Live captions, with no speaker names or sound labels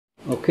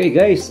Okay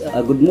guys,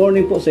 good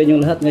morning po sa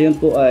inyong lahat.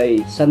 Ngayon po ay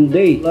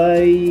Sunday,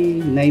 July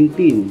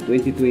 19,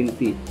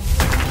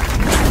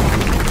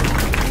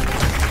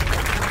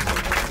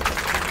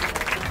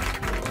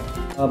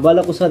 2020.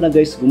 Bala ko sana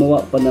guys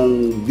gumawa pa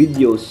ng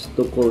videos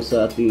tungkol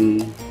sa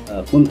ating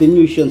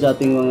continuation sa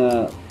ating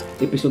mga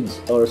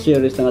episodes or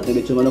series ng ating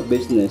Lechon Manok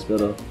business,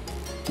 pero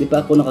di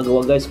pa ako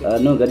nakagawa guys.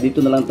 Dito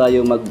na lang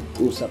tayo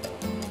mag-usap.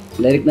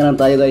 Direct na lang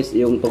tayo guys,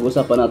 yung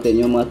pag-usapan natin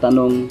yung mga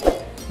tanong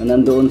na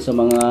nandoon sa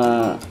mga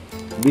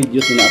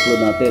videos na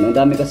na-upload natin. Ang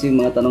dami kasi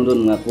mga tanong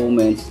doon, mga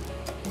comments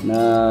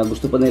na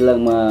gusto pa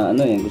nilang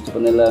gusto pa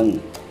nilang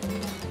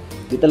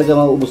di talaga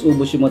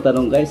maubos-ubos yung mga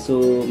tanong guys.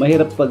 So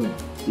mahirap pag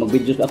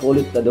mag-videos ako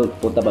ulit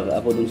punta pa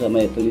ako doon sa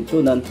may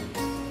lechonan.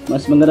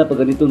 Mas maganda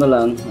pag ganito na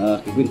lang,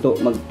 kikwento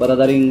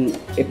magparadaring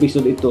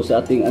episode ito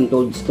sa ating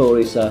Untold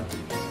story sa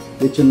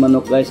Lechon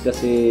Manok guys,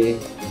 kasi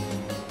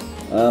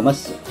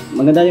mas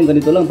maganda yung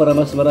ganito lang para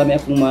mas marami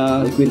akong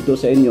ma-kwento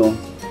sa inyo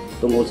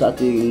tungkol sa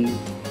ating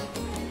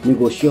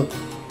negosyo.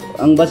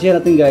 Ang basehan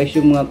natin guys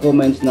yung mga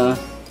comments na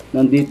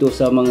nandito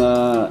sa mga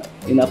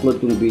in-upload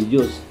kong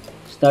videos.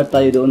 Start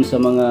tayo doon sa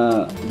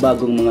mga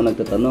bagong mga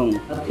nagtatanong.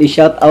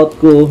 I-shout out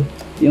ko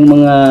yung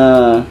mga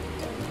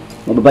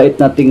mababait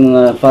nating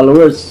mga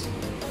followers.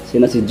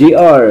 Sina si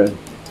GR,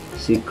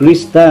 si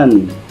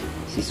Kristan,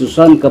 si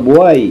Susan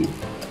Cabuay,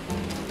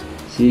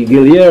 si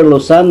Guillier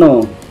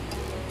Lozano,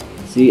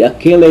 si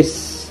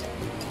Achilles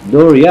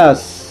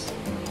Dorias,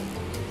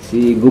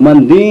 si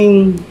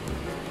Gumanding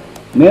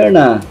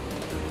Merna,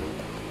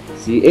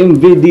 si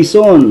MV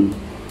Dison,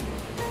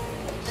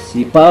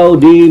 si Pau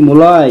D.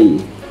 Mulay,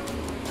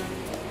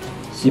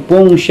 si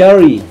Pong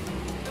Shari,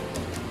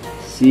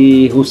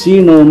 si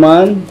Husino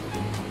Man,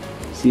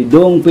 si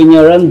Dong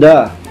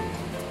Peñaranda,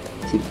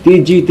 si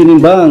TG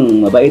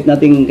Tinimbang, mabait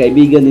nating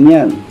kaibigan din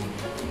yan,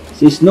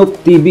 si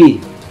Snoop TV,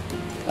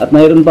 at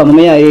mayroon pa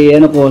mamaya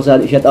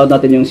shoutout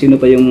natin yung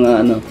sino pa yung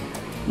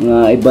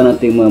mga iba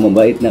nating mga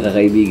mabait na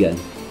kakaibigan.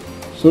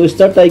 So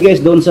start tayo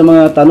guys doon sa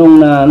mga tanong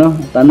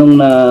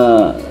na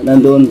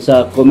nandoon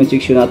sa comment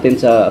section natin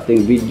sa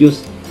ating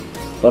videos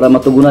para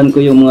matugunan ko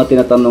yung mga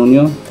tinatanong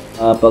nyo.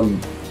 Pag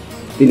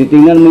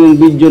tinitingnan mo yung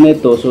video na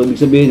ito, so ibig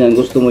sabihin yan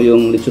gusto mo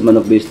yung Lechon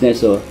Manok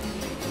business. So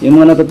yung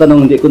mga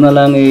natatanong hindi ko na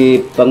lang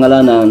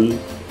ipangalanan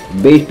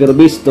pero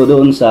based to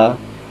doon sa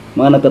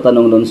mga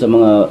nagtatanong doon sa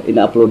mga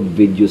ina-upload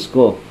videos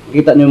ko.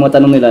 Kita nyo yung mga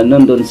tanong nila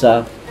doon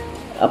sa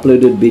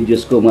uploaded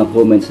videos ko, mga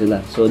comments nila.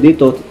 So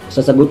dito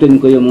sasagutin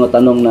ko yung mga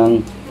tanong ng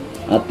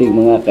ating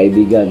mga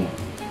kaibigan.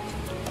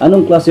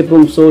 Anong klase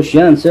pong sauce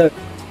yan, sir?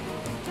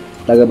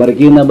 Taga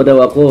Marikina ba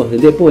daw ako?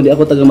 Hindi po, hindi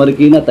ako taga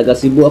Marikina, taga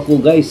Cebu ako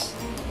guys.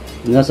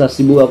 Nasa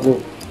Cebu ako.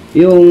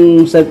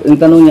 Yung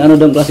tanong niya, ano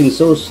daw klaseng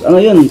sauce? Ano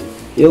yun?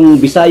 Yung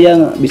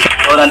Bisaya.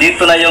 So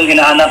nandito na yung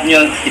hinahanap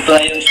nyo. Ito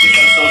na yung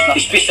special sauce na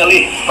especially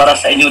para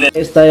sa inyo din.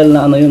 Style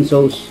na yun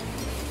sauce.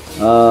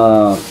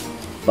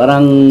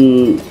 Parang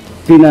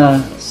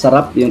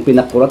pinasarap, yung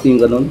pinakurat,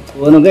 yung ganun.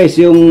 So, guys,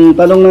 yung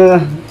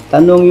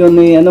tanong yun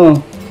ni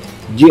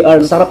GR,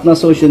 sarap na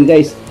sauce yun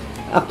guys.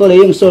 Actually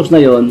yung sauce na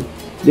yun,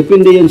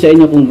 depende yun sa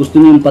inyo kung gusto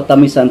niyo yung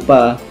patamisan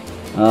pa,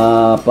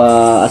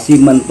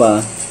 paasiman pa.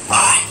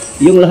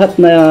 Yung lahat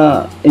na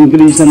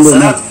ingredients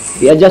nandun,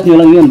 i-adjust nyo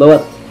lang yun.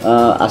 Bawat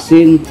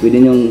asin, pwede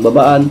nyo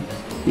babaan.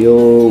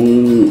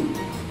 Yung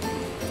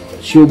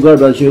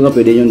brown sugar,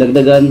 pwede nyo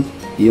dagdagan.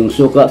 Yung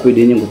suka,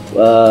 pwede nyo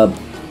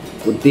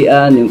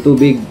kuntian. Yung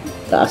tubig,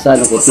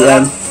 taasan o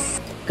kuntian.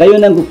 Kayo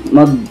nang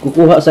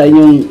magkukuha sa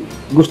inyong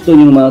gusto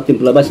nyo mga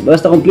timpla.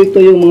 Basta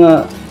kompleto yung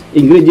mga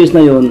ingredients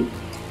na yon,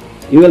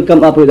 you will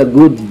come up with a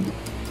good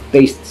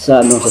taste sa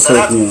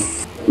sauce nyo.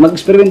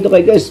 Mag-experimento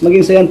kayo guys,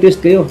 maging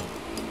scientist kayo.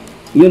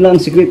 Yun lang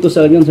ang sikreto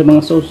sa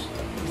mga sauce.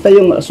 Basta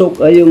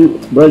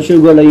yung brown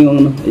sugar lang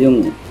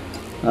yung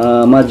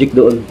magic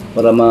doon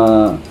para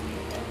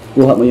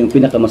makuha mo yung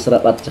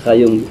pinakamasarap, at saka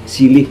yung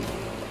sili.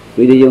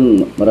 Pwede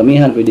yung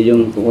maramihan, pwede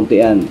yung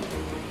kukuntian.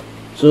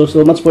 So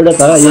much for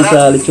that yung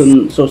sa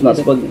lechon sauce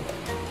natin. Pag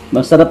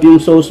masarap yung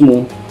sauce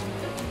mo,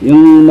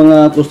 yung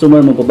mga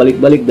customer mo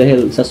pabalik-balik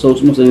dahil sa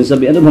sauce mo. So yung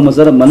sabi, ano ba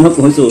masarap? Manok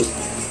o sauce?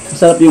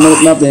 Masarap yung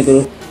manok natin, pero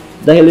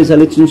dahil sa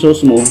lechon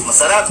sauce mo,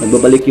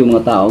 nagbabalik yung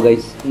mga tao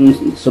guys.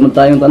 Sunod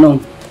tayong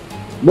tanong.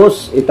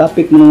 Boss,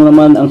 itapik mo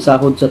naman ang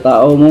sahod sa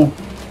tao mo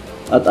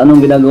at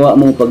anong ginagawa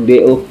mo pag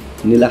day-off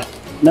nila?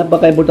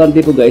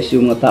 Napaka-importante po guys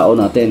yung mga tao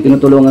natin.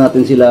 Tinutulungan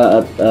natin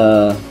sila at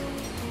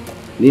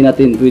hindi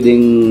natin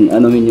pwedeng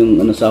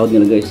yung sahod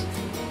nila guys.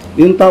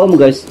 Yung tao mo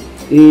guys,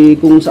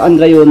 kung saan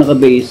kayo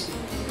naka-base,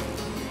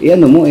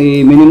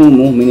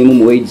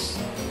 minimum wage.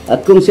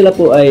 At kung sila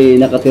po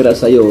ay nakatira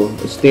sa iyo,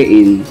 stay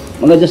in,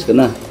 mag-adjust ka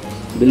na.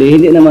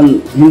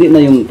 Hindi na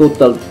yung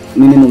total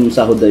minimum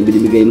sahod na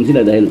binibigay mo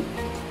sila dahil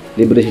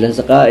libre sila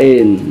sa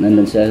kain,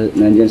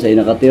 nandyan sa'yo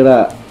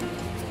nakatira,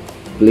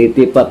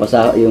 pliti pa,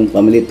 yung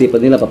pamiliti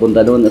pa nila, papunta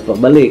doon at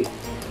pabalik.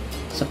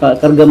 Saka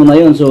karga mo na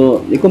yun,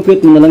 so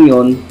i-compute mo na lang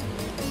yun.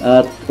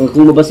 At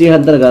kung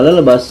mabasihan talaga,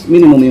 lalabas,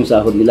 minimum yung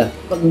sahod nila.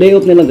 Pag day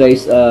off nila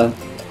guys,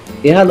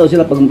 ihalo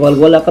sila. Pag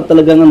wala ka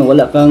talagang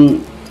wala kang,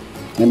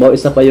 nabawa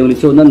isa pa yung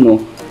lechonan mo,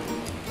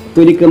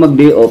 pwede ka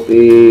mag-day off,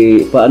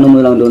 paano mo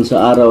lang doon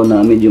sa araw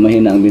na medyo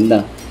mahina ang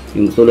binta.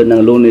 Yung tulad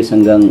ng Lunes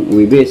hanggang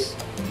Huwebes.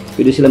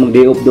 Pwede sila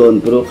mag-day off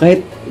doon. Pero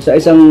kahit sa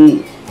isang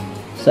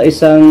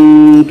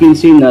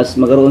quincenas,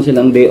 magkaroon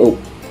silang day off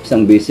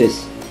isang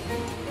beses.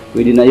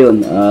 Pwede na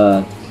yun.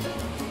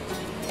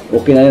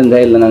 Okay na yun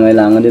dahil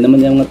nangangailangan din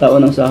naman yung mga tao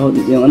ng sahod,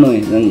 yung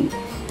ng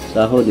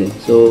sahod eh.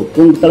 So,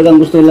 kung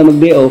talagang gusto nila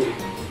mag-day off,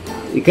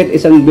 kahit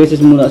isang beses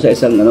muna sa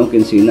isang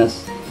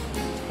quincenas.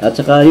 At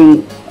saka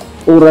yung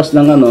oras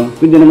ng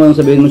pwede naman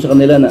sabihin mo sa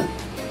kanila na,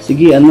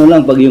 sige,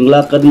 lang, pag yung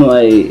lakad mo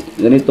ay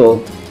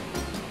ganito,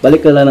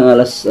 balik ka lang ng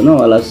alas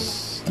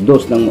 2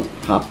 ng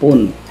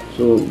hapon.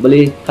 So,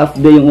 bali, half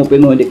day yung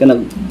open mo, hindi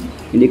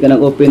ka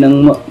nag-open ng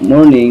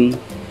morning,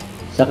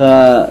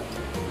 saka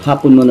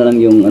hapon mo na lang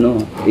yung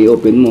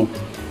i-open mo.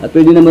 At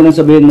pwede naman lang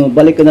sabihin mo,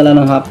 balik ka na lang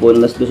ng hapon,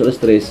 alas 2, alas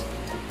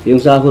 3, yung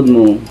sahod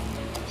mo,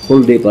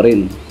 full day pa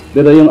rin.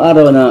 Pero yung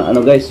araw na,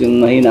 guys, yung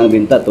mahina ang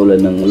binta,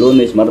 tulad ng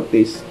Lunes,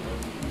 Martes,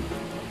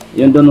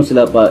 yun doon mo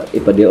sila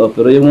ipa-day off.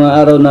 Pero yung mga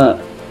araw na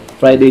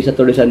Friday,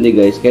 Saturday, Sunday,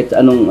 guys, kahit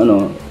anong,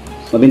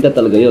 mabinta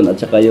talaga yun. At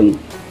saka yung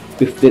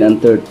 15 and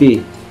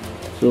 30.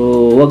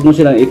 So, wag mo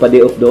silang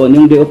ipa-day off doon.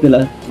 Yung day off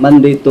nila,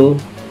 Monday to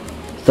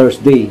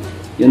Thursday.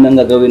 Yun ang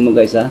gagawin mo,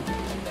 guys, ha.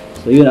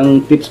 So, yun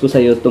ang tips ko sa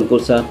iyo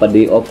tungkol sa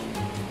pa-day off.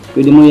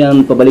 Pwede mo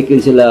yan, pabalikin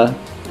sila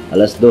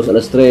alas 2,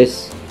 alas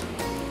 3.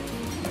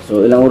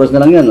 So, ilang oras na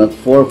lang yan. At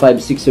 4,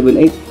 5, 6,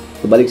 7,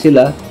 8. Pabalik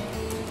sila.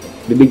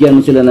 Bibigyan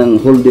mo sila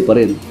ng whole day pa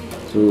rin.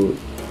 So,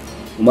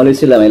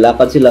 umalis sila, may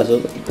lakad sila.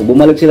 So, kung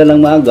bumalik sila ng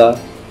maaga,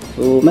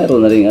 so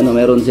meron na rin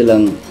meron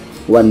silang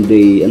one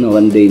day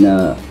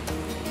na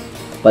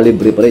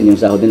palibre pa rin yung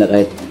sahod nila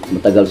kahit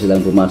matagal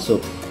silang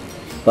pumasok.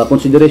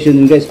 Pa-consideration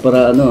din, guys,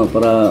 para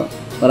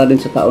din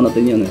sa tao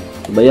natin 'yan eh.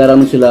 So, bayaran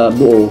mo sila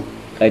buo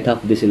kahit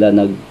half day sila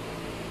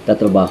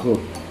nagtatrabaho.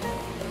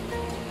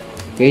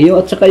 Okay,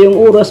 at saka yung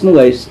oras mo,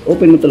 guys,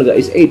 open mo talaga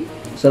is 8.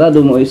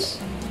 Sarado mo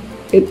is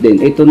 8 din,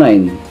 8 to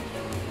 9.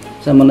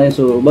 Sama na yun.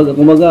 So,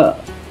 kumbaga,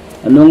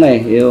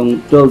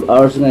 yung 12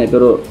 hours nga eh.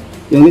 Pero,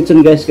 yung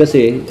lechon, guys,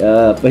 kasi,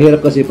 pahirap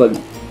kasi pag,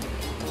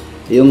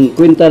 yung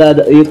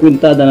kwintada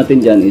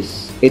natin dyan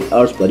is 8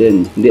 hours pa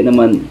din. Hindi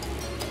naman,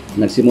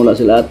 nagsimula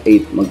sila at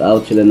 8,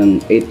 mag-out sila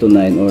ng 8 to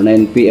 9 or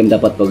 9 PM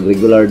dapat pag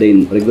regular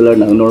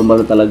na,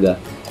 normal na talaga.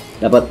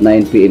 Dapat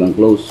 9 PM ang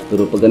close.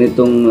 Pero pag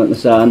ganitong,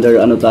 under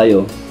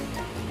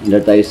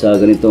tayo sa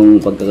ganitong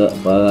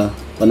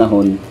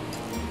panahon,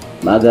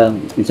 maaga,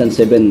 minsan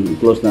 7,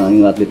 close na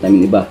ang athlete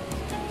namin iba.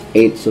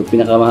 8, so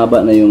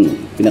pinakamatagal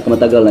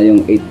na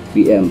yung 8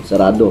 PM,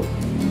 sarado.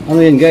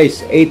 Yan,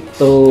 guys, 8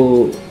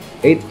 to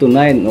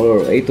 9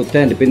 or 8 to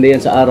 10, depende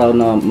yan sa araw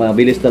na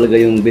mabilis talaga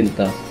yung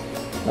binta.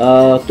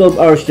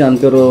 12 hours yan,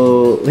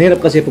 pero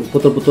hirap kasi pag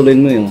putol-putulin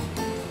mo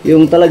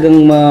yung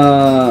talagang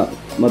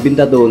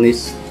mabinta doon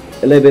is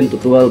 11 to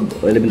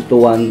 12, 11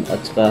 to 1, at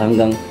saka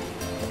hanggang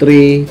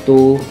 3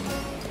 to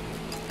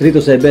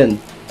 7.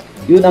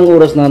 Yun ang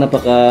oras na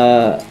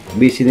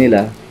napaka-busy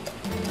nila.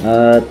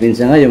 At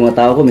minsan nga, yung mga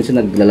tao ko, minsan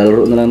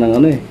naglalaro na lang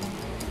ng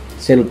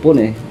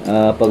cellphone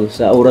pag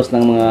sa oras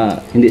ng mga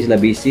hindi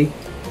sila busy.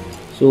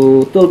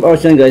 So, 12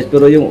 hours yan, guys.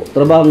 Pero yung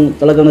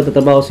talagang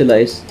nagtatrabaho sila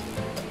is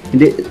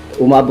hindi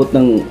umabot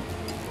ng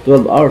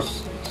 12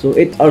 hours. So,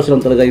 8 hours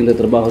lang talaga yung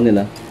nagtatrabaho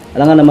nila.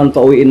 Alangan naman,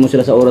 pauwiin mo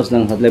sila sa oras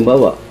ng,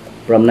 halimbawa,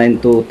 from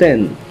 9 to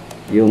 10.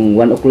 Yung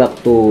 1 o'clock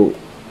to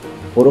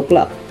 4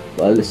 o'clock.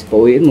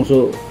 Pauwiin mo.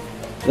 So,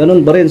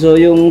 ganun ba rin. So,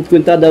 yung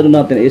kwintada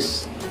natin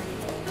is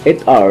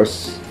 8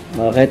 hours.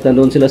 Kahit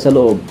nandun sila sa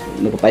loob,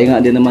 nagpapahinga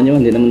din naman yun.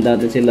 Hindi naman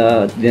natin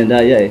sila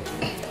dinadaya eh.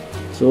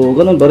 So,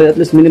 ganun ba rin. At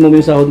least minimum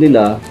yung sahod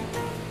nila,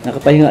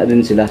 nakapahinga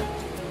din sila.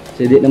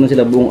 Kasi hindi naman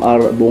sila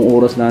buong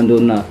oras na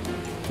nandun na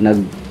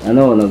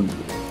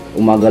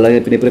umaga lang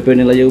yung piniprepare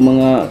nila yung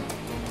mga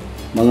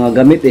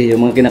gamit eh.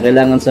 Yung mga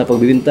kinakailangan sa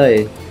pagbibinta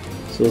eh.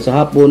 So, sa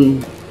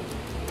hapon,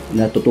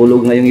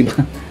 natutulog na yung iba.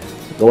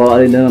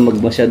 Kawawa rin naman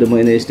masyado mo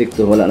ini-stick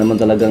to. Wala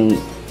naman talagang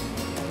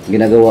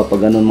ginagawa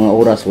pag ganun mga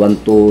oras,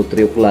 1 to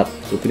 3 o'clock.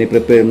 So,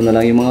 piniprepare mo na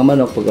lang yung mga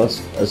manok. Pag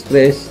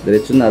stress,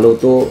 diretso na,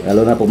 luto.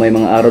 Lalo na pag may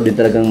mga araw din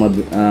talagang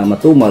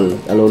matumal,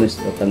 Lunes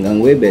at hanggang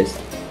Huwebes.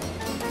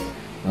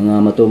 Mga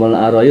matumal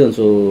na araw yun.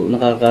 So,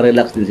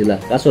 nakaka-relax din sila.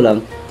 Kaso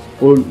lang,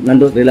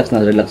 nandun, relax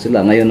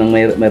sila. Ngayon nang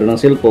mayroon ng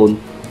cellphone,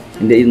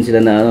 hindi yun sila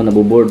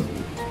naboboard.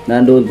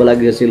 Nandun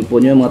palagi sa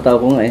cellphone yung mga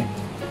tao ko nga eh.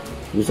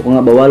 Gusto ko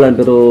nga bawalan,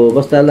 pero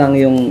basta lang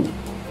yung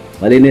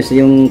malinis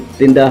yung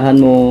tindahan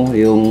mo,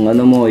 yung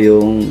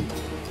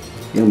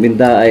yung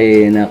binta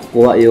ay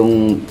nakukuha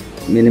yung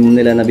minimum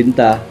nila na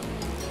binta.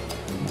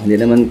 Hindi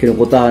naman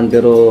kinukutahan,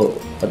 pero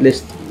at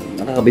least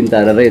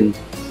nakakabinta na rin.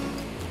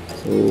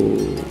 So,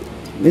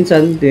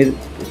 minsan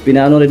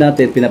pinapalo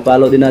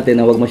din natin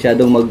na huwag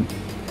masyadong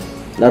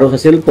maglaro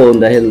sa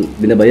cellphone dahil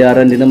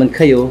binabayaran din naman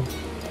kayo.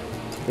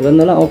 Pero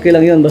okay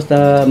lang yun,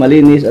 basta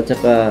malinis at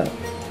saka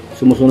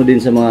sumusunod din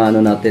sa mga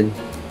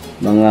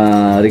mga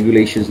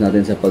regulations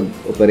natin sa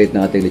pag-operate ng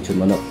ating lechon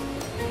manok.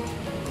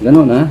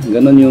 Ganon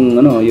yung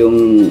yung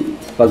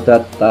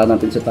pagtrata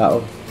natin sa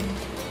tao.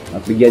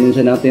 At bigyan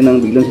sila natin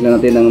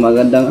ng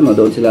magandang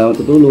doon sila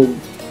matutulog.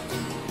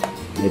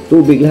 May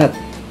tubig lahat.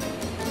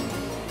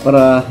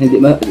 Para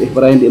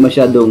hindi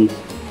masyadong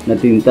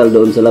natintal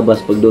doon sa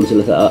labas pag doon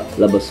sila sa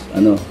labas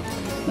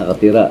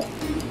nakatira.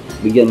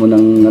 Bigyan mo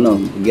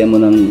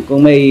ng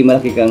kung may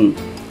malaki kang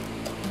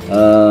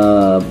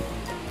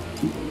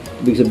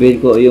ibig sabihin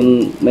ko,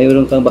 yung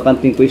mayroon kang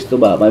bakanting pwesto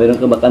ba, mayroon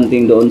kang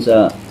bakanting doon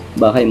sa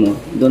bahay mo,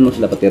 doon mo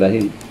sila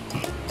patirahin.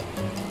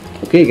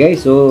 Okay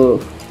guys, so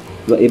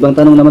ibang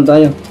tanong naman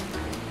tayo.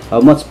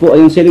 How much po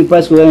yung selling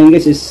price ko ngayon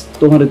guys is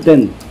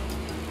 210.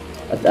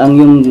 At ang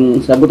yung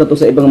sagot na to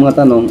sa ibang mga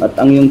tanong, at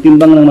ang yung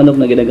timbang ng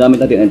manok na ginagamit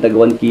natin ay tag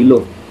 1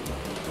 kilo.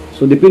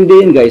 So depende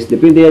yan guys,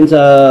 depende yan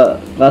sa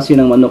klase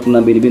ng manok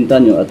na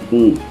binibenta nyo, at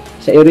kung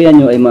sa area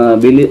nyo ay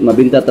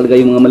mabinta talaga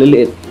yung mga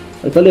maliliit.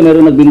 Actually,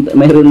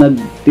 mayroon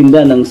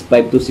nagtinda ng 5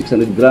 to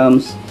 600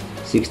 grams,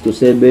 6 to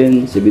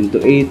 7, 7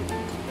 to 8,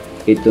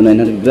 8 to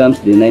 900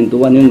 grams, then 9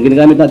 to 1. Yung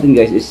ginagamit natin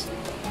guys is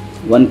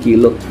 1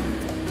 kilo.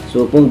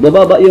 So, kung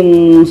bababa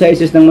yung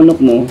sizes ng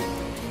manok mo,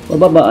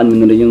 bababaan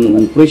mo na rin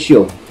yung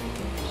presyo.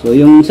 So,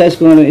 yung size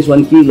ko ngayon is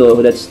 1 kilo,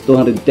 that's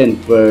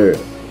 210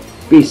 per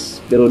piece.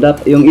 Pero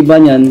yung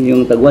iba niyan,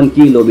 yung tag 1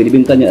 kilo,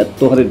 binibinta niya at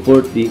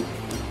 240,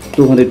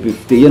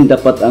 250. Yun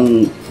dapat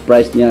ang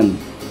price niyan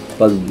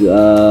pag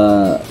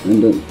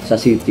sa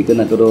city ka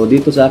na. Pero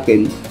dito sa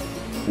akin,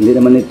 hindi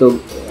naman ito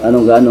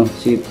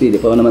city, di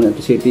pa naman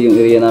ito city yung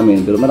area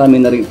namin, pero marami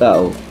na rin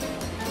tao.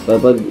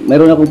 Pag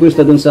mayroon akong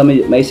pwesto doon sa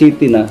may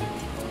city na,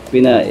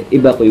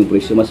 pinaiba ko yung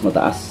presyo, mas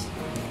mataas.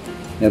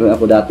 Meron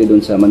ako dati doon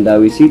sa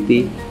Mandawi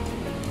City,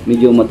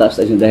 medyo mataas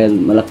na yun dahil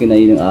malaki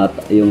na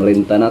yung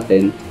renta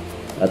natin,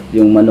 at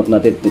yung manok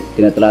natin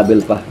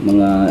tinatravel pa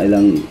mga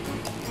ilang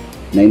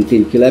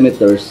 19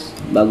 kilometers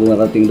bago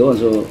marating doon.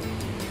 So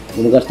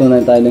gumagasto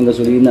na tayo ng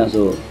gasolina,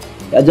 so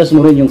i-adjust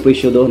mo rin yung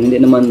presyo doon,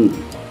 hindi naman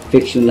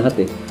fix yung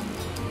lahat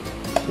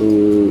So,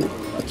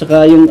 at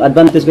saka yung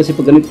advantage kasi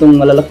pag ganitong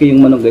malalaki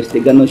yung manok guys,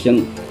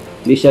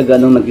 hindi siya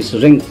ganong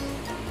nag-shrink.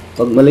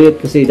 Pag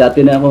maliit kasi, dati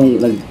na akong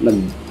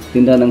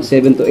nagtinda ng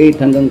 7 to 8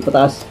 hanggang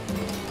pataas,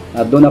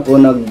 at doon ako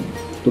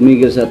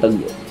tumigil sa tag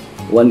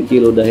 1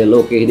 kilo dahil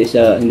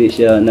hindi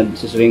siya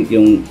nag-shrink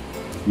yung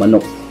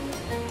manok.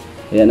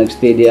 Kaya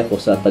nag-steady ako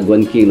sa tag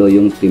 1 kilo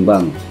yung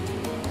timbang.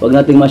 Huwag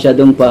natin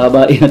masyadong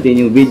pahabain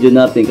natin yung video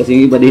natin, kasi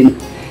yung iba din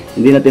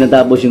hindi natin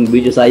natapos yung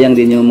video. Sayang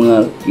din yung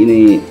mga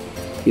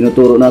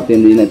tinuturo natin,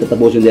 hindi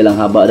natatapos yung dahil ang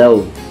haba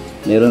daw.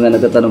 Meron nga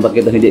nagtatanong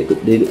bakit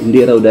hindi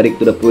raw direct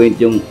to the point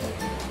yung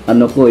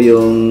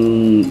yung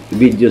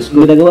videos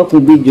ko. Ginagawa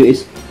kong video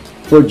is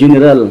for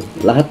general,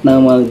 lahat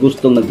ng mga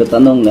gustong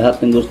nagtatanong, lahat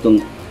ng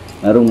gustong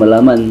marong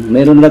malaman.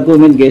 Meron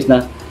nag-comment guys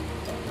na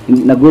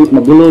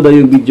magulo daw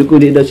yung video ko,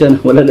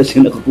 wala na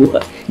siya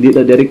nakukuha, hindi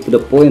daw direct to the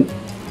point.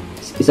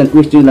 Isang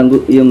question lang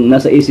yung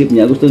nasa isip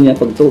niya, gusto niya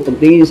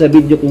pagtingin sa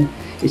video kung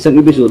isang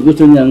episode,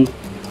 gusto niyang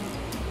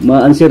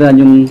ma-answeran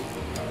yung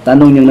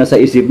tanong niyang nasa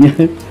isip niya.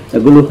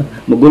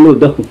 Magulo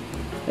daw.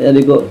 Kaya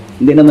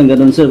hindi naman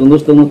ganun sir. Kung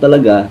gusto mo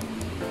talaga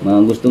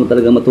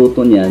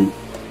matuto niyan,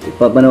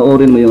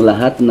 ipapanoorin mo yung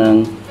lahat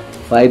ng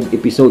 5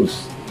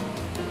 episodes.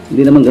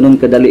 Hindi naman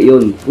ganun kadali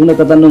yun. Kung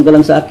nagtatanong ka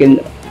lang sa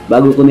akin,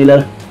 bago ko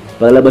nila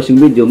palabas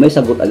yung video, may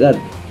sagot agad.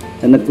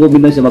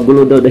 Nag-comment na siya,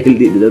 magulo daw dahil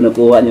hindi daw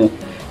nakuha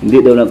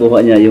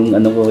niya yung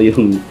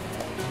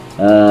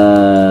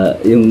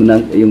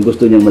yung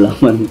gusto niyang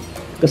malaman.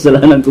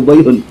 Kasalanan ko ba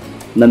yun?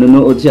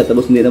 Nanonood siya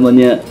tapos hindi naman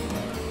yun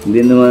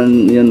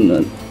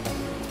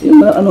yung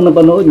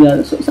napanood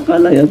niya,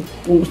 sakala yan.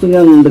 Kung gusto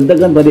niyang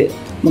dagdagan,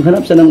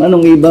 maghanap siya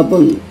ng iba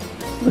po,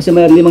 kasi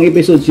may 5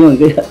 episodes yun,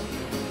 kaya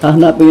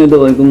hahanapin niya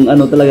doon kung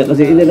talaga,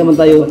 kasi hindi naman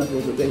tayo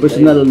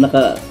personal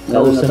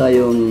nakausap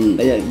tayong,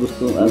 kaya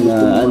gusto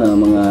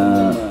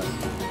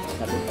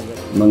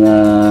mga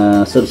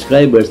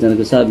subscribers na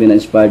nagsasabi na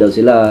inspired daw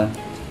sila,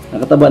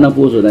 nakataba ng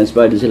puso na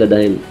inspired sila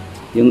dahil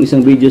yung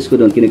isang videos ko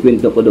doon,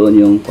 kinikwento ko doon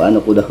yung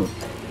paano ko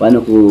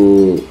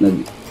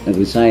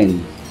nag-resign.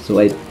 So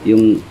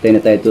yung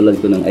tinatitulan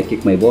ko ng I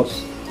Kick My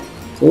Boss.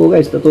 Oo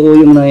guys, totoo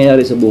yung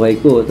nangyayari sa buhay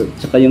ko.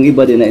 Tsaka yung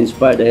iba din na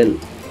inspired dahil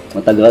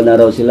matagal na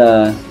raw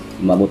sila,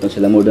 umabot na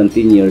sila more than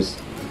 10 years,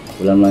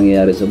 walang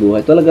nangyayari sa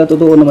buhay. Talaga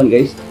totoo naman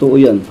guys, totoo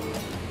yan.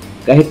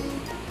 Kahit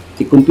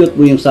i-compute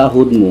mo yung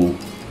sahod mo,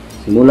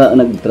 simula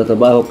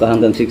nagtatrabaho ka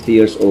hanggang 60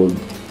 years old,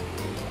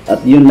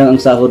 at yun lang ang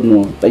sahod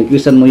mo,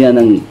 pa-increasean mo yan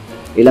ng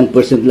ilang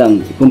percent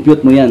lang,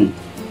 i-compute mo yan,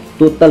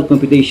 total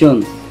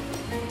computation.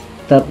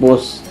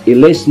 Tapos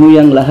i-less mo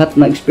yung lahat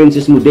ng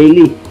expenses mo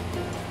daily,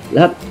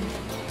 lahat.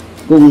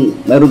 Kung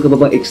mayroon ka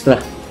pa bang extra,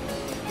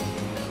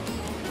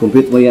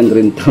 compute mo yung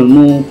rental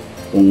mo.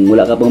 Kung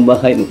wala ka pang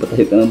bahay,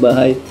 magpatayo ka ng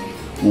bahay.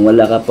 Kung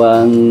wala ka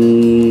pang,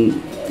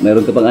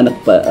 mayroon ka pang anak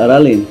pa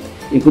aralin,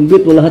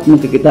 i-compute mo lahat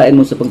ng kikitain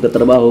mo sa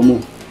pagtatrabaho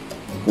mo.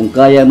 Kung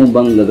kaya mo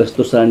bang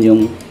gagastusan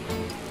yung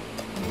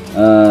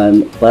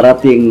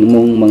parating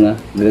mong mga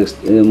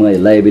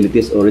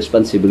liabilities or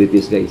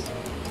responsibilities guys,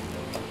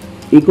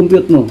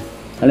 i-compute mo.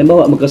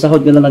 Halimbawa,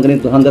 magkasahod ka lang ng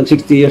ganito hanggang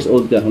 60 years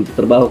old ka,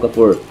 magtatrabaho ka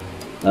for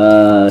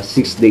 6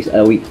 days a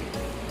week,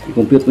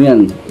 i-compute mo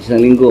yan, isang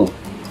linggo.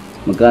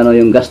 magkano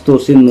yung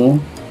gastusin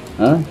mo,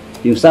 ha?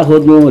 Yung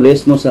sahod mo,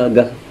 less mo sa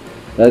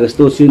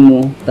gastusin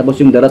mo, tapos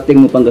yung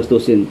darating mo pang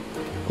gastusin.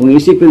 Kung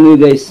isipin mo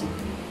guys,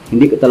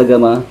 hindi ka talaga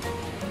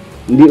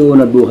hindi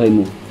uunad buhay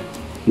mo.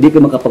 Hindi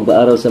ka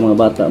makapag-aaral sa mga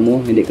bata mo,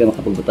 hindi ka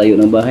makapagpatayo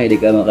ng bahay, hindi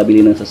ka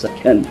makabili ng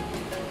sasakyan.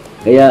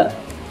 Kaya,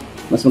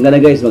 mas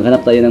maganda guys,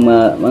 maghanap tayo ng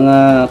mga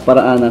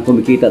paraan na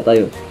kumikita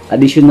tayo.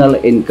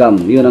 Additional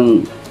income, yun ang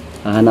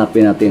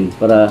hahanapin natin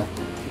para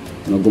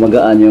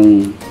gumagaan yung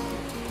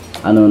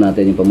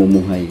natin, yung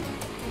pamumuhay.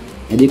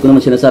 Hindi ko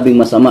naman sinasabing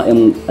masama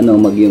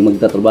yung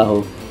magtatrabaho.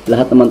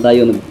 Lahat naman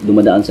tayo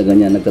dumadaan sa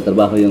ganyan,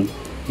 nagtatrabaho yung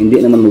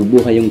hindi naman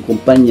mabubuhay yung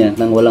kumpanya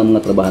nang walang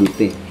mga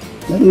trabahante.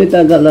 May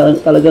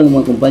talagang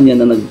mga kumpanya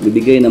na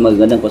nagbibigay ng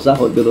magandang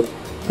pasahod, pero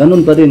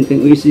ganun pa rin,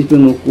 kung isipin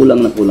mo,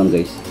 kulang na kulang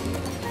guys.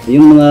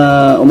 Yung mga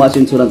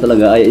umasinsuran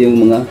talaga ay yung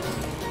mga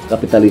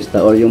kapitalista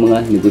or yung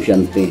mga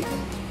negosyante.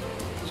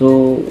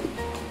 So,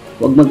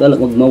 wag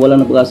mawala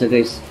ng pag-asa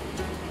guys.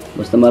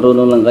 Basta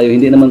marunong lang kayo.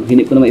 Hindi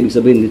ko naman ibig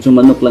sabihin, Lechon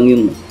Manok lang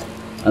yung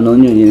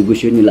yung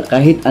negosyo nila.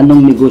 Kahit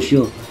anong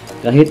negosyo,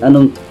 kahit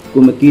anong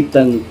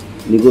kumikitang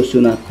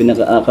negosyo na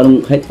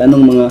kahit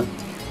anong mga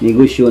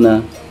negosyo na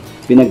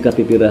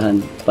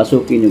pinagkapipirahan,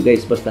 pasukin nyo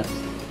guys. Basta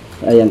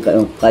kayang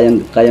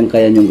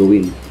nyo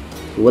gawin.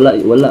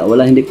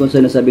 Wala, hindi ko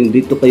sinasabing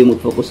dito kayo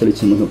mag-focus sa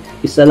Lechon Manok.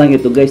 Isa lang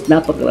ito guys,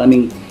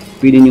 napakaraming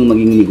pwede nyong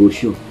maging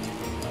negosyo.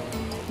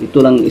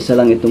 Isa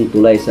lang itong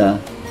tulay sa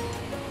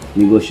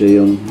negosyo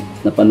yung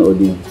napanood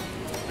nyo.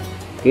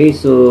 Okay,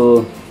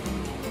 so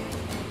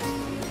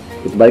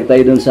balik tayo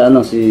dun sa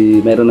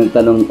mayroon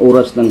nagtanong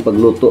oras ng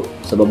pagluto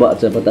sa baba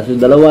at sa pataas. So,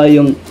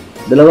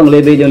 dalawang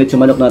level yung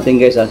Lechon Manok natin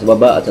guys, sa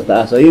baba at sa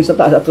taas. So yung sa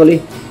taas actually,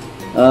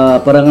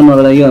 parang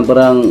yun,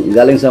 parang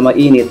galing sa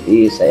mainit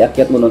is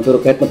iakyat mo nun.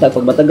 Pero kahit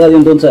pag matagal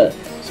yun doon sa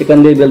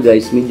second level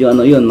guys, medyo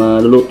yun,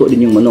 maluluto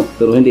din yung manok.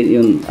 Pero hindi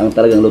yun ang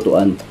talagang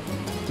lutuan.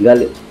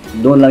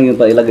 Doon lang yun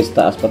pa ilagay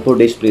sa taas, pa 4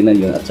 days pre na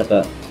yun. At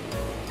saka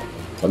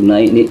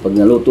pag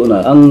naluto na,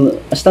 ang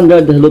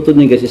standard luto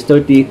niya guys is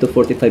 30 to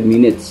 45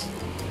 minutes.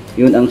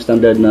 Yun ang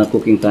standard na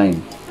cooking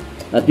time.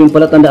 At yung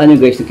palatandaan nyo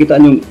guys,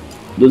 nakita nyo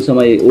doon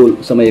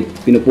sa may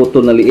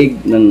pinuputol na liig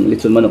ng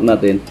Lechon Manok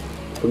natin.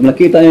 Pag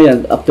nakita nyo yan,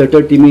 after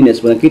 30 minutes,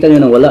 pag nakita nyo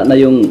na wala na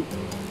yung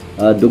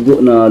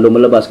dugo na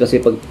lumalabas,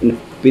 kasi pag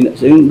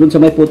doon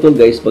sa may putol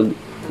guys, pag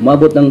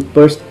umabot ng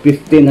first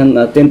 10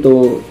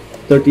 to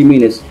 30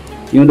 minutes,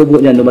 yung dugo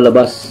niyan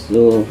lumalabas.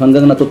 So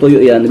hanggang natutuyo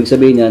yan, ibig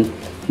sabihin yan,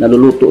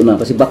 naluluto na,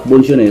 kasi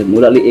backbone yun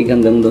mula liig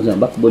hanggang doon sa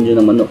backbone yun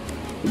ng manok.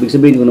 Ibig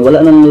sabihin kung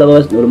wala nang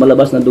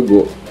lumalabas na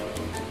dugo,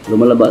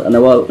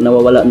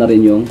 nawawala na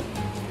rin yung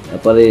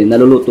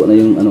naluluto na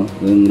yung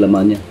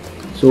laman niya.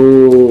 So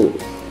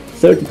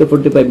 30 to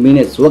 45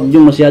 minutes. Huwag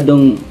yung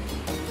masyadong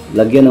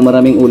lagyan ng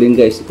maraming uling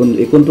guys.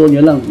 I-control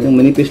nyo lang, yung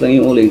manipis lang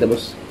yung uling,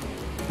 tapos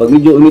pag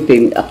medyo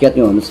umitim, akyat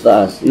nyo sa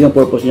taas. Yun yung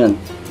purpose nyan.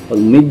 Pag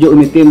medyo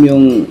umitim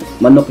yung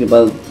manok nyo,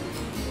 pag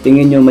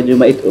tingin nyo medyo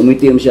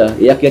umitim siya,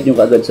 iakyat nyo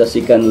kaagad sa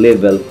second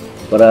level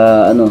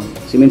para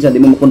minsan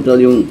di mo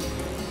makontrol yung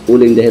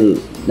uling dahil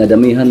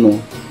nadamihan mo.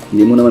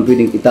 Hindi mo naman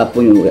pwedeng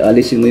itapon yung,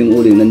 alisin mo yung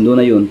uling, nandun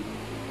na yun,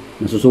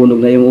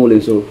 nasusunog na yung uling.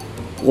 So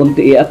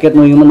kunti iakyat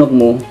mo yung manok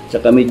mo,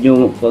 tsaka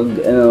medyo pag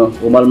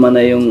umalma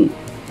na yung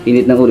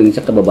init ng uling,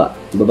 tsaka baba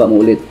mo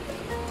ulit.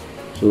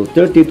 So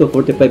 30 to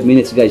 45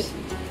 minutes guys,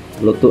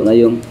 luto na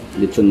yung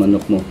Lechon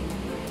Manok mo.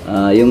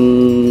 Yung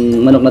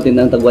manok natin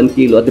ng tag 1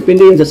 kilo, at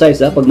depende yun sa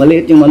size pag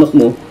maliit yung manok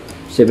mo,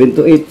 7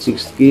 to 8,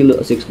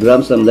 6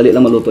 grams lang, dali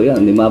lang maluto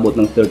yan, hindi maabot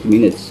ng 30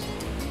 minutes.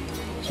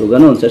 So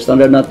ganun, sa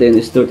standard natin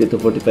is 30 to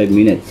 45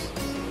 minutes.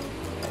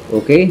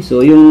 Okay,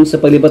 so yung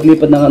sa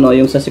paglipat-lipat ng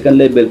yung sa second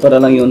level,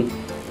 para lang yun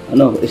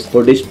is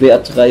for display,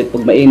 at saka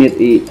pag mainit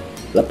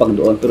ilapag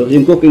doon. Pero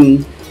yung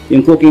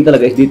cooking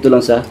talaga is dito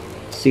lang sa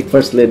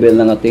first level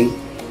ng ating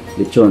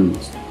lechon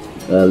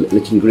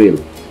grill.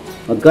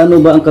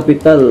 Magkano ba ang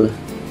kapital?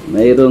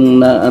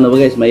 Mayroong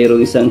guys, mayroong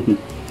isang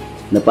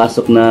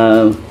napasok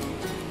na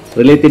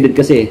related din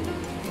kasi.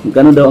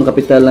 Magkano daw ang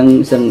kapital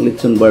ng isang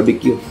lechon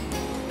barbecue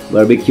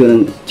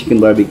ng chicken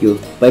barbecue?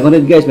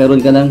 500 guys, meron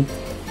ka ng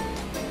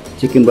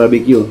chicken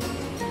barbecue.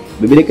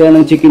 Bibili ka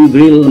ng chicken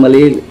grill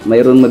mali,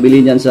 mayroon mabili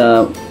niyan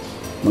sa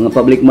mga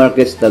public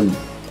markets, tag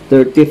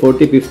 30,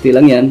 40, 50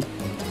 lang yan.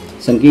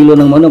 1 kilo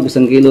ng manok,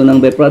 1 kilo ng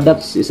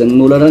byproducts, 1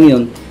 mula lang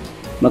yun,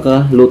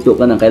 makaluto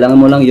ka na. Kailangan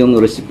mo lang yung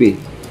recipe.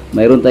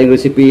 Mayroon tayong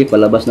recipe,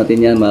 palabas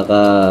natin yan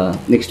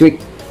next week.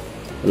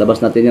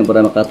 Palabas natin yan para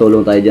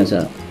makatulong tayo dyan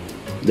sa,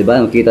 diba,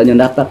 makita nyo,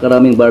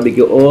 napakaraming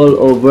barbecue all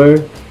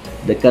over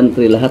the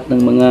country. Lahat ng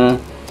mga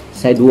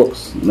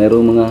sidewalks,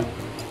 mayroong mga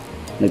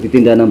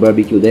nagtitinda ng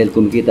barbecue dahil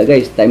kumikita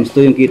guys, times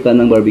 2 yung kita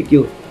ng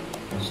barbecue.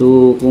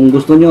 So kung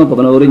gusto nyo,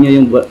 papanoorin nyo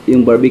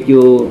yung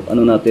barbecue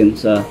natin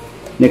sa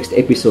next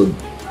episode.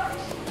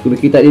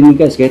 Kumikita din yun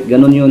guys, kahit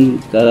ganun yun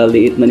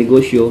kaliit na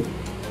negosyo,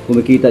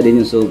 kumikita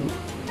din yun. So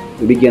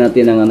bibigyan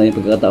natin ng yung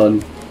pagkakataon,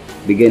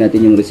 bigyan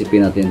natin yung recipe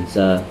natin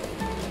sa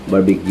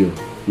barbecue.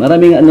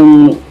 Maraming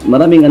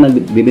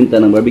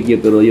bibenta ng barbecue,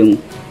 pero yung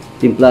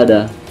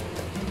timplada,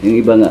 yung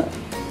iba nga,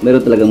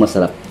 meron talagang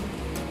masarap.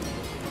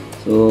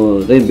 So,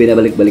 ito yung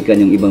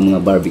binabalik-balikan yung ibang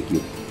mga barbecue.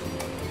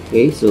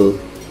 Okay, so,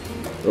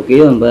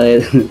 okay yun.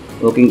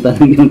 Okay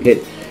tanong yun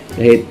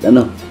kahit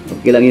ano,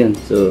 okay lang yun.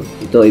 So,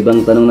 ito,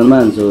 ibang tanong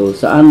naman. So,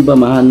 saan ba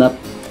mahanap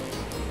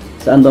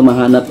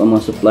ang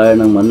mga supplier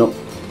ng manok?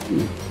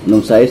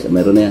 Anong size?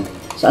 Mayroon na yan.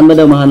 Saan ba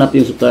daw mahanap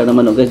yung supplier ng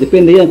manok? Guys,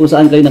 depende yan kung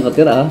saan kayo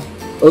nakatira.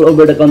 All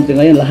over the country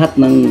ngayon, lahat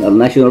ng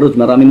national roads,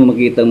 marami mo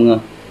makikita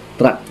mga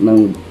truck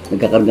ng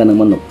nagkakarga ng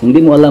manok. Hindi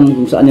mo alam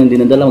kung saan yung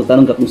dinadala,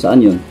 magtanong ka kung saan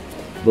yun.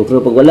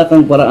 Pero pag wala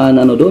kang paraan,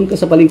 doon ka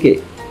sa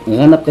palengke.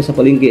 Maghanap ka sa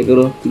palengke.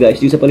 Pero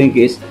guys, yung sa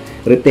palengke is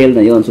retail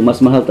na yon. So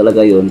mas mahal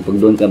talaga yon pag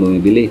doon ka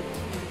bumibili.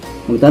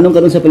 Magtanong ka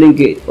doon sa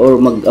palengke or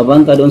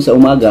mag-abang ka doon sa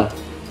umaga.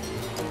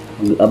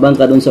 Mag-abang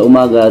ka doon sa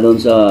umaga, doon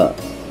sa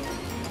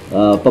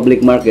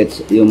public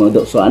markets, yung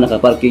saan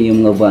nakaparking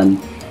yung mga van.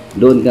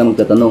 Doon ka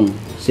magtatanong.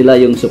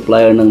 Sila yung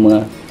supplier ng mga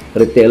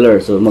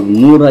retailer. So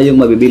magmura yung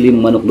mabibili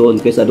mong manok doon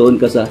kaysa doon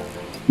ka sa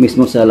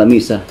mismo sa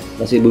lamisa.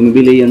 Kasi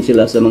bumibili yan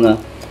sila sa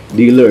mga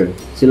dealer.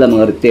 Sila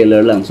mga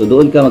retailer lang. So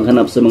doon ka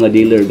maghanap sa mga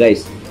dealer,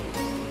 guys.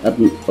 At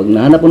pag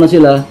nahanap mo na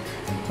sila,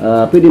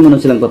 pwede mo na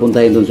silang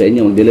papuntahin doon sa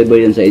inyo. Mag-deliver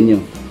yan sa inyo.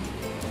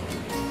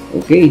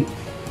 Okay.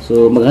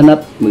 So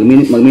maghanap,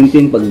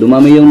 mag-maintain. Pag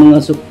dumami yung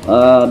mga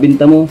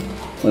binta mo,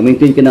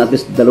 mag-maintain ka na at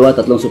least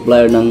 2-3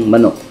 supplier ng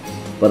manok.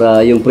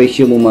 Para yung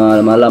presyo mo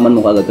malaman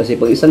mo kaagad. Kasi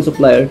pag isang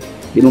supplier,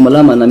 di mo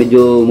malaman na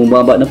medyo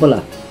bumaba na pala.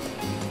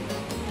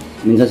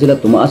 Minsan sila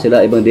tumaas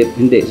sila, ibang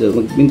hindi. So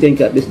mag-maintain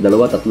ka at least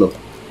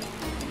 2-3.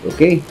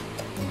 Okay?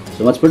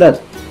 So much for that.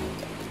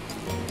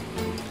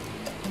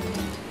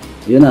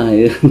 Yun na,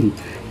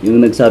 yung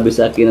nagsabi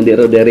sa akin na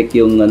Derek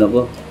yung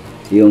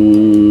yung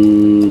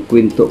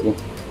kwento ko.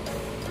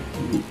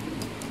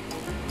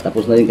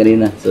 Tapos na rin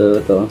kanina. So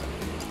ito.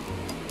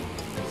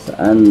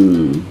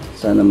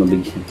 Sana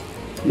mabigyan.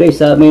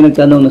 Guys, may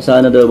nagtanong na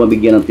sana daw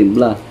mabigyan ng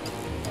timpla.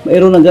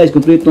 Mayroon na guys,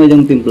 complete na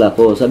yung timpla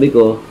ko. Sabi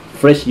ko,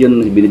 fresh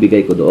yun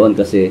binibigay ko doon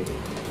kasi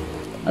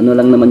ano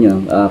lang naman yun,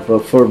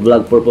 for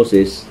vlog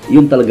purposes,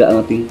 yun talaga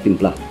ang ating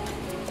timpla.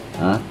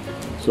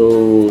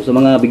 So, sa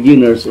mga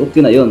beginners, okay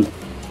na yun.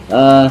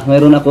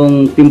 Mayroon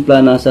akong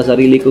timpla na sa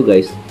sarili ko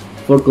guys,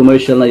 for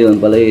commercial na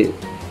yun,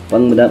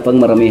 pang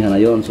maramihan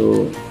na yun.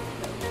 So,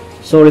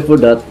 sorry for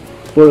that,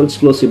 for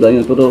exclusive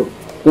lang yun. Pero,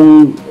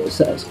 kung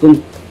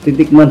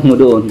titikman mo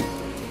doon,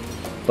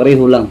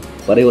 pareho lang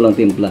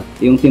timpla.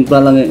 Yung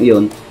timpla lang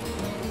yun,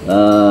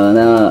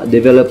 na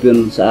develop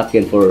yun sa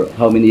akin for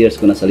how many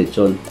years ko na sa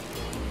lechon.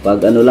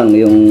 Pag lang,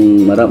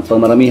 yung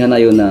pangmaramihan na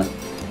yun na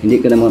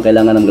hindi ka naman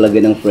kailangan ng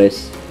lagay ng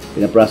fresh,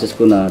 pinaprocess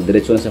ko na,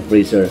 diretso na sa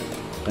freezer,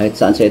 kahit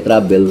saan siya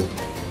i-travel,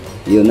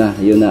 yun na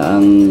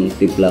ang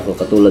timpla ko,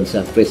 katulad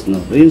sa fresh, no?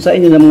 Yun sa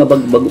inyo na mga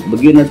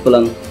beginners pa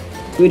lang,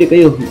 pwede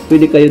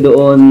kayo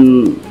doon,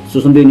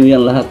 susundin nyo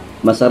yan lahat.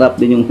 Masarap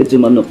din yung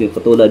lechon manok, yung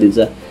katulad din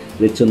sa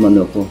lechon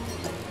manok ko.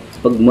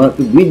 Pag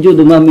medyo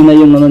dumami na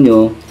yung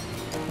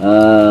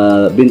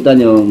binta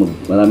nyo,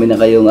 marami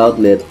na kayong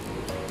outlet,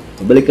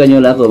 balikan nyo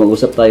lang ako,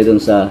 mag-usap tayo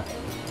dun sa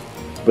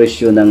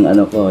presyo ng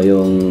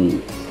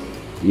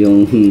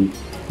yung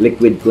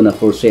liquid ko na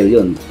for sale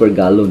yun, per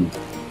gallon.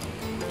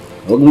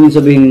 Huwag mo nyo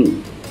sabihin,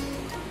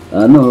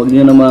 huwag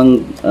nyo namang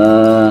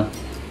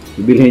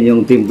bilhin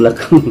yung timpla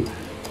ko.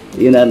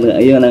 yun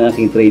ang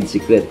aking trade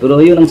secret. Pero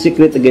yun ang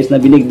secret guys na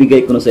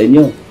binigbigay ko na sa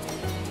inyo.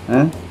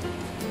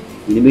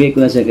 Binibigay ko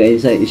na sa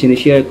inyo,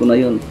 isinishare ko na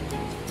yun.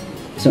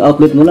 Isang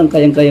outlet mo lang,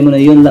 kayang-kaya mo na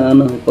yun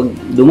lang. Pag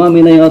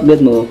dumami na yung outlet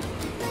mo,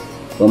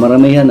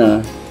 pamaramihan na,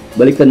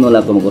 balikan mo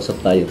lang kung mag-usap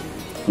tayo.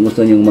 Kung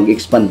gusto nyo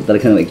mag-expand,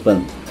 talaga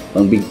mag-expand.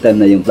 Pang big time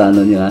na yung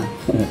plano nyo, ha?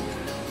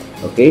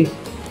 Okay?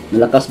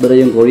 Malakas ba na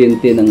yung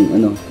kuryente ng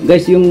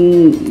Guys, yung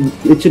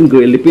lechon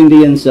grill,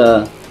 depende yan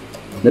sa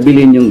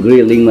nabilin yung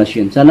grilling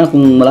machine. Sana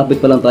kung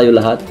malapit pa lang tayo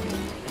lahat,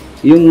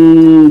 yung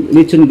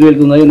lechon grill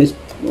ko ngayon is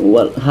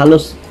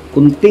halos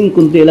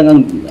kunting-kunti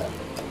lang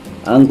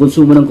ang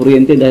konsumo ng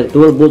kuryente dahil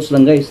 12 volts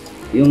lang guys.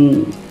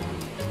 Yung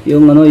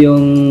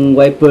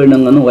wiper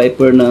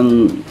ng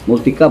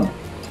multicab.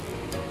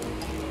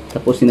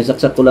 Tapos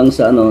sinasaksak ko lang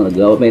sa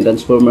nagawa may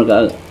transformer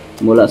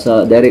mula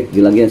sa direct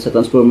gilagyan sa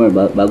transformer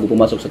bago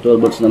pumasok sa 12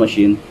 volts na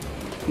machine.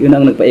 Yun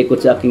ang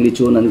nagpaikot sa aking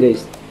lechonan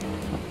guys.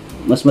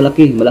 Mas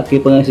malaki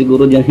pa nga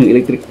siguro diyan yung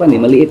electric fan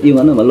maliit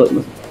yung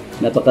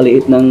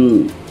napakaliit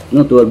ng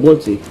 12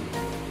 volts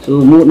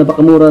So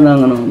napakamura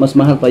ng mas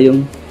mahal pa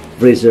yung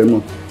freezer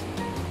mo.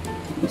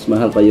 Mas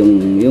mahal pa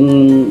yung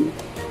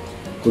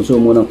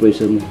konsumo ng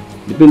freezer mo.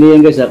 Depende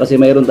yan guys kasi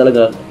mayroon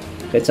talaga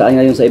kahit saan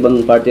ngayon sa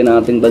ibang parte ng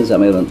ating bansa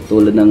mayroon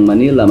tulad ng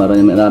Manila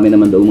marami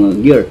naman daw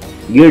mga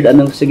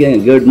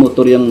geared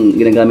motor yung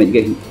ginagamit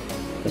guys.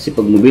 Kasi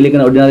pag mabili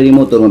ka na ordinary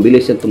motor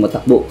mabilis yan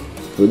tumatakbo.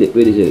 So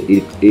pwede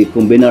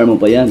i-combinar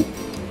mo pa yan.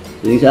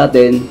 Yung sa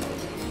atin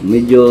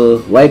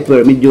medyo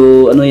wiper,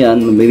 medyo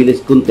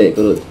mabilis kunti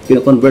pero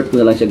kino-convert ko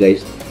na lang siya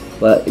guys.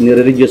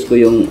 Nire-reduce ko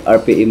yung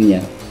RPM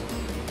niya.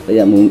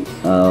 Kaya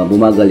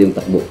bumagal yung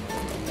takbo.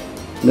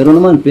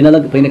 Meron naman,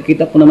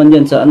 pinakita ko naman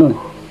yan sa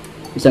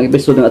isang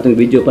episode ng ating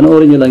video.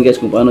 Panoorin nyo lang guys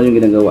kung paano yung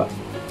ginagawa.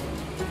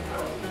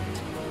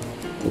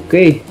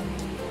 Okay.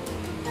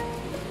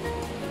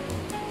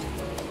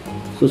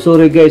 So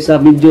sorry guys,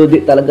 sa video di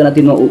talaga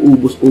natin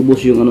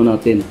mauubos-ubos yung ano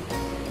natin,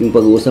 yung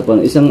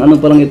pag-uusapan. Isang ano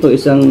pa lang ito,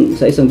 sa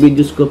isang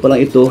videos ko pa lang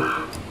ito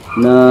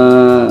na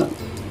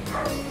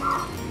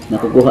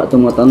nakukuha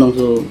itong mga tanong.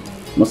 So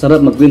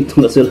masarap magkwento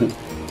kasi lang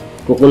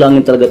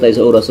kukulangin talaga tayo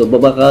sa oras. So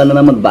babaka na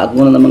naman,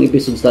 bago na namang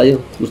episodes tayo.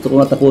 Gusto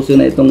ko nga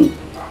tapusin na itong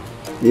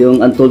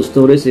yung Untold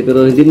Stories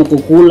pero hindi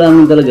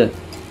makukulangin talaga.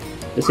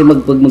 Kasi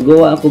pag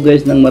magawa ako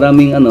guys ng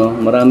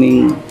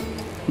maraming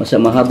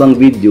mahabang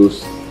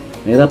videos,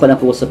 nahirapan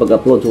ako sa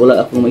pag-upload. So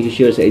wala akong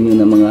mai-share sa inyo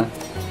ng mga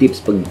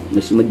tips pag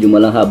medyo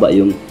malahaba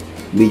yung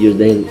videos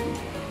dahil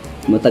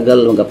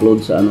matagal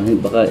mag-upload sa ano.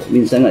 Baka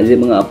minsan nga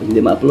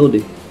hindi ma-upload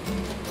eh.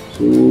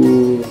 So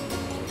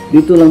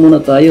dito lang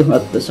muna tayo,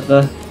 at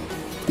saka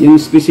yung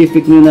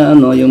specific nyo na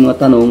ano, yung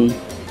mga tanong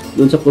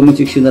doon sa comment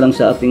section na lang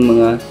sa ating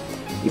mga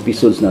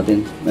episodes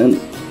natin.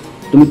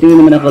 Tumitingin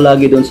naman ako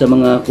lagi doon sa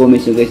mga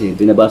comments nyo guys eh.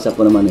 Binabasa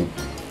ko naman eh.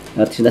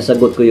 At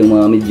sinasagot ko yung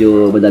mga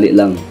medyo madali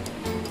lang.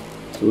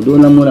 So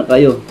doon lang muna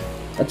kayo.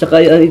 At saka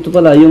ito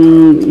pala,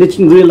 yung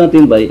lechon grill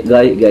natin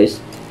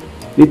guys.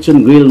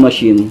 Lechon grill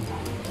machine.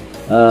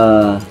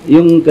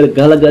 Yung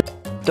kahalaga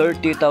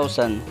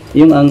 30,000.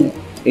 Yung ang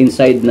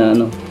inside na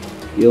ano,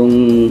 yung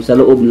sa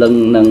loob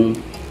lang ng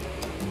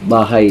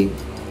bahay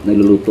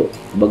nagluluto.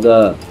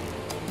 Baga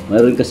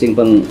mayroon kasing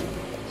pang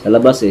sa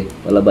labas eh,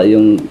 palaba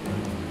yung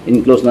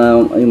enclosed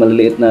na yung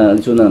maliliit na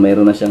lechon na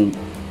mayroon na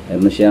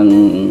siyang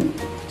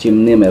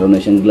chimney, mayroon na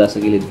siyang glass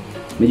sa gilid.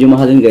 Medyo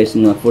mahal yun guys,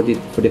 mga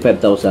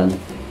 45,000.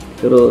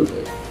 Pero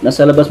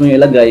nasa labas mo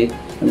yung ilagay,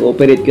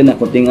 nag-ooperate ka na,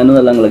 kunting ano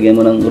na lang, lagyan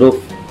mo ng roof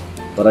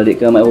para di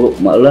ka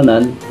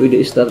maulanan, pwede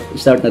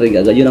start na rin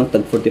agad. Yun ang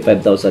tag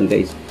 45,000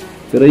 guys.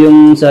 Pero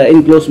yung sa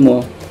enclosed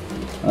mo,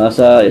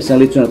 sa isang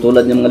lechon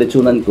tulad ng mga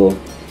lechonan ko,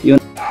 yun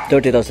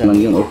 30,000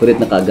 lang yun, operate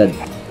na kagad.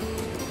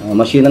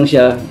 Machine lang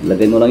siya,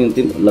 lagay mo lang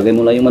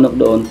yung manok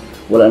doon,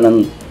 wala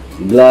nang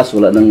glass,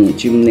 wala nang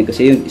chimney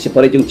kasi yung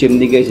separate yung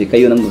chimney guys,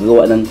 kayo nang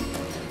gagawa ng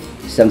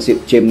isang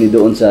chimney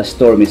doon sa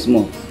store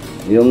mismo.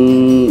 Yung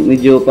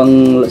medyo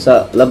pang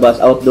sa labas,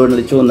 outdoor na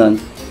lechonan,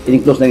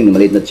 in-close na yun,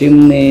 maliit na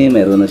chimney,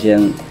 mayroon na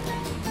siyang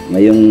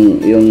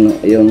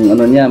yung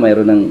ano niya,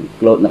 mayroon ng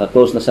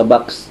naka-close na sa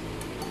box.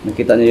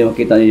 Makita niyo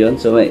yun.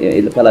 So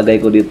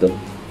ipalagay ko dito.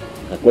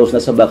 Naka-close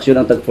na sa box,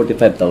 yun ang tag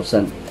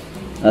 45,000.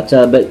 At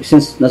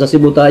since nasa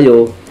Cebu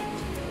tayo,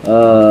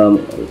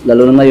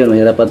 lalo na ngayon,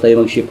 mahirapan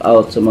tayo mag-ship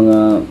out sa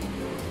mga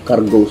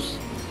cargos.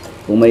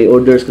 Kung may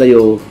orders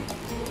kayo,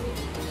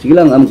 sige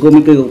lang,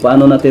 comment kayo kung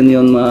paano natin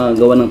yun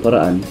magawa ng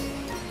paraan.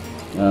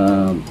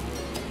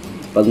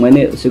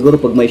 Siguro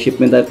pag may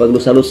shipment tayo pag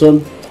sa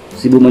Luzon,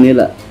 Cebu,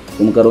 Manila,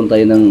 kung magkaroon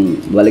tayo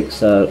ng balik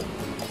sa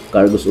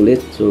cargos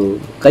ulit,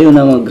 so kayo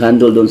na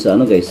mag-handle doon sa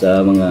ano guys,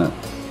 sa mga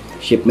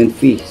shipment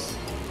fees.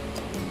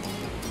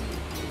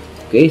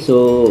 Okay,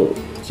 so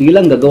sige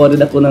lang, gagawa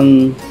rin ako ng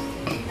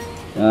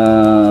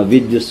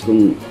videos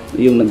kung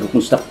yung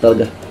nag-construct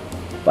talaga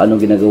paano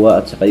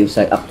ginagawa, at saka yung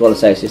actual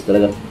sizes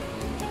talaga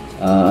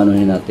ano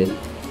natin,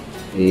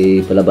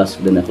 palabas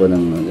din ako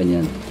ng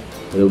ganyan.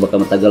 Pero baka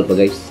matagal pa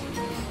guys,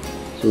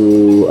 so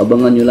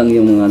abangan nyo lang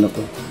yung mga ano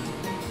ko.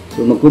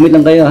 So mag-comment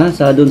lang kayo ha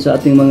doon sa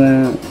ating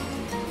mga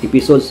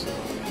episodes.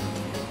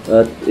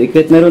 At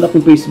kahit meron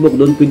akong Facebook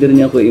doon, pwede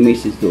rin ako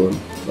i-message doon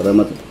para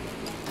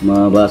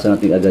mabasa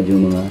natin agad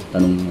yung mga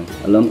tanong.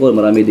 Alam ko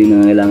marami din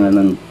nangangailangan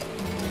ng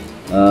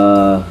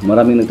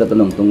maraming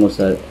nagtatanong tungkol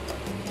sa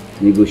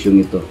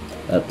negosyong ito,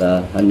 at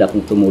handa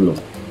akong tumulong.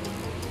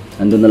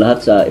 Andun na lahat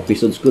sa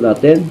episodes ko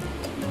natin,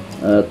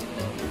 at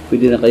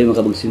pwede na kayo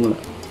makapagsimula.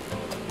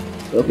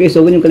 Okay,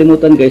 so huwag niyong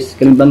kalimutan guys,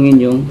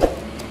 kalimbangin yung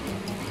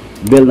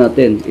bell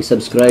natin,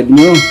 i-subscribe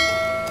nyo,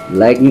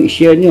 like nyo,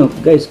 i-share nyo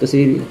guys,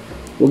 kasi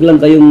wag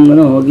lang kayo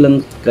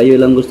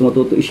lang gusto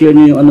matuto, i-share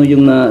nyo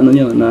yung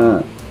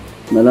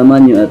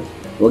nalaman nyo, at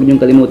huwag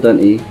nyo kalimutan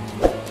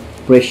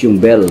i-press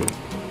yung bell.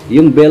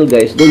 Yung bell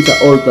guys, doon sa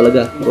all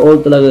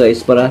talaga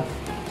guys, para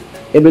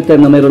every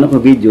time na mayroon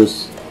akong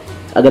videos,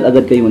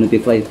 agad-agad kayo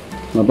ma-notify,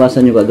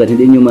 mabasa nyo kaagad,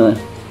 hindi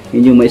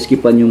nyo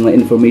ma-skipan yung mga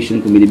information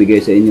kung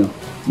binibigay sa inyo,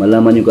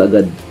 malaman nyo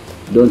kaagad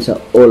doon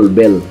sa all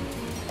bell.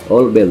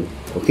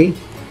 Okay,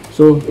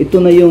 so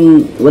ito na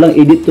yung walang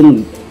edit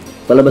tong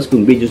palabas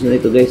kong videos na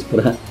ito guys,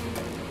 para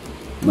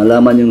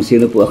malaman yung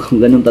sino po ako.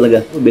 Ganun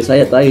talaga,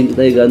 Bisaya tayo, hindi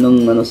tayo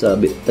ganong sa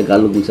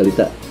Tagalog ng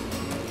salita.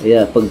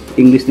 Kaya pag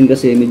English din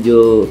kasi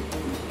medyo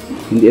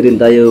hindi rin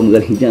tayo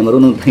magaling dyan.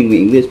 Marunong tayong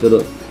may English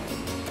pero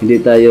hindi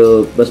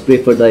tayo, mas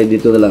prefer tayo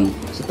dito na lang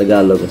sa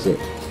Tagalog kasi.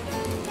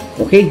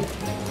 Okay,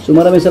 so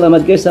maraming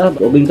salamat guys ha.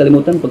 Huwag niyong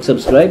kalimutan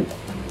pag-subscribe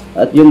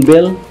at yung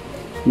bell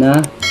na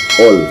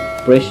all,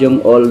 press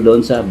yung all doon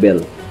sa bell.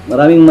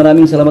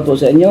 Maraming salamat po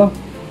sa inyo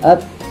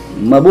at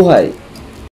mabuhay!